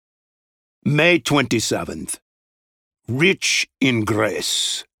May 27th. Rich in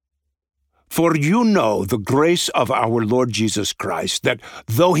grace. For you know the grace of our Lord Jesus Christ, that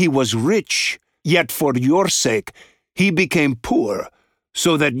though he was rich, yet for your sake he became poor,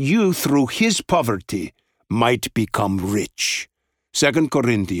 so that you through his poverty might become rich. 2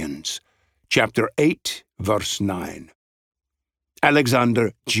 Corinthians chapter 8, verse 9.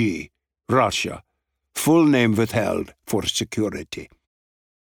 Alexander G., Russia. Full name withheld for security.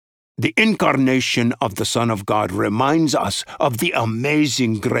 The incarnation of the Son of God reminds us of the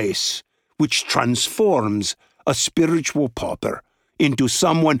amazing grace which transforms a spiritual pauper into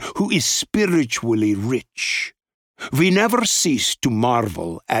someone who is spiritually rich. We never cease to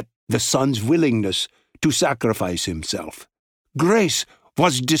marvel at the Son's willingness to sacrifice himself. Grace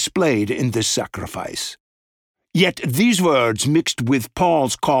was displayed in this sacrifice. Yet these words, mixed with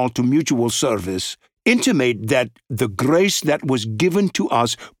Paul's call to mutual service, intimate that the grace that was given to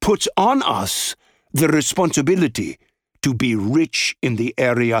us puts on us the responsibility to be rich in the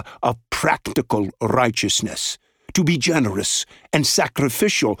area of practical righteousness, to be generous and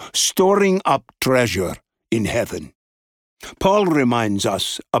sacrificial, storing up treasure in heaven. Paul reminds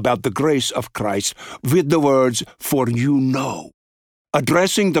us about the grace of Christ with the words, "For you know."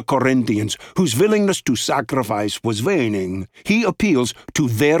 Addressing the Corinthians, whose willingness to sacrifice was waning, he appeals to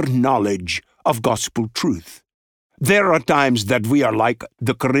their knowledge of gospel truth. There are times that we are like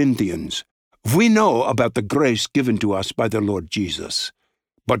the Corinthians. We know about the grace given to us by the Lord Jesus,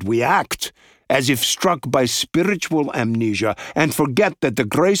 but we act as if struck by spiritual amnesia and forget that the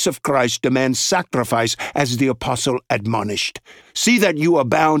grace of Christ demands sacrifice, as the apostle admonished. See that you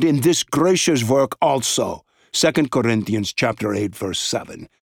abound in this gracious work also. 2 Corinthians chapter 8, verse 7.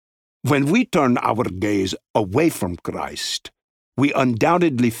 When we turn our gaze away from Christ, we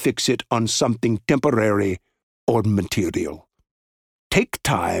undoubtedly fix it on something temporary or material. Take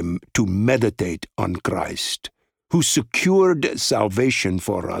time to meditate on Christ, who secured salvation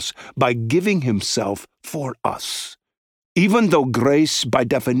for us by giving himself for us. Even though grace, by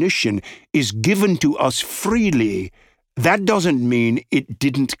definition, is given to us freely, that doesn't mean it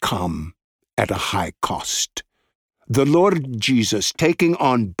didn't come at a high cost. The Lord Jesus, taking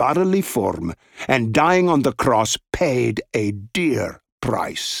on bodily form and dying on the cross, paid a dear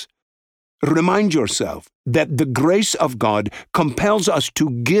price. Remind yourself that the grace of God compels us to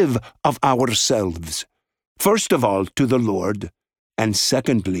give of ourselves, first of all to the Lord, and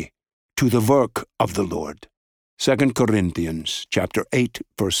secondly to the work of the Lord. 2 Corinthians chapter 8,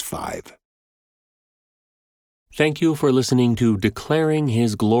 verse 5. Thank you for listening to Declaring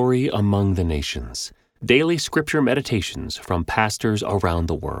His Glory Among the Nations, daily scripture meditations from pastors around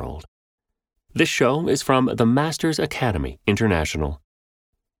the world. This show is from the Masters Academy International.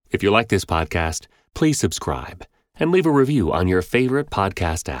 If you like this podcast, please subscribe and leave a review on your favorite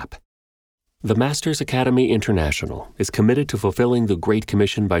podcast app. The Masters Academy International is committed to fulfilling the Great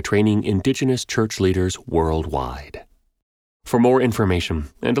Commission by training Indigenous church leaders worldwide. For more information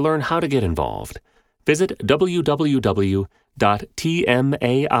and to learn how to get involved, visit www.tmai.org.